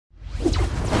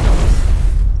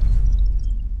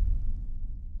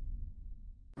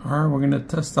Alright, we're going to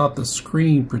test out the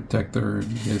screen protector.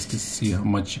 You guys can see how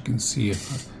much you can see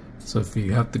it. So if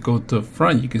you have to go to the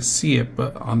front, you can see it,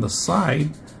 but on the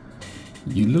side,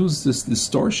 you lose this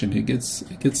distortion. It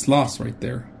gets lost right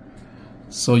there.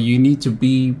 So you need to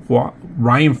be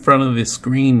right in front of the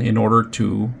screen in order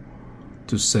to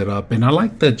set up. And I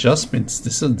like the adjustments.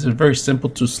 This is very simple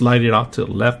to slide it out to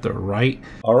the left or right.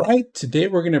 All right, today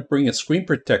we're going to bring a screen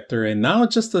protector, and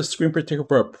not just a screen protector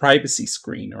for a privacy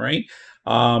screen. All right.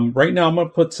 Right now I'm going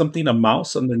to put a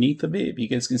mouse underneath of it, if you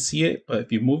guys can see it, but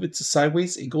if you move it to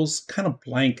sideways, it goes kind of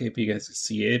blank. If you guys can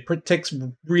see it, it protects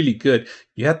really good.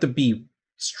 You have to be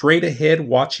straight ahead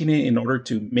watching it in order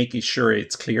to make it sure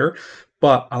it's clear.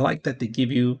 But I like that they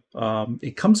give you,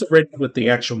 it comes already with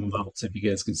the actual mounts, if you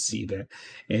guys can see that.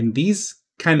 And these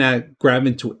kind of grab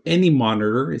into any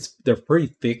monitor. They're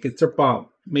pretty thick. It's about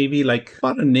maybe like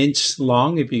about an inch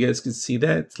long, if you guys can see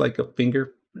that. It's like a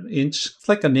finger inch. It's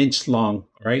like an inch long,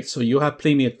 all right? So you'll have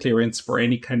plenty of clearance for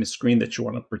any kind of screen that you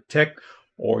want to protect,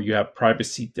 or you have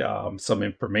privacy, some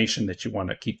information that you want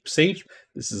to keep safe.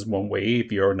 This is one way.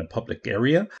 If you're in a public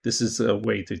area, this is a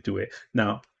way to do it.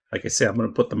 Now, like I said, I'm going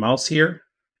to put the mouse here.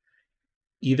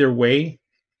 Either way,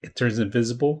 it turns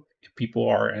invisible if people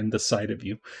are on the side of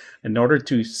you. In order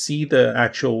to see the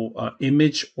actual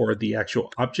image or the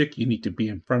actual object, you need to be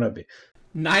in front of it.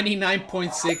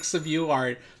 99.6 of you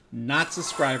are not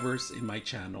subscribers in my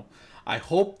channel. I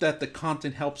hope that the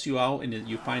content helps you out and that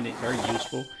you find it very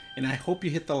useful. And I hope you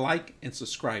hit the like and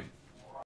subscribe.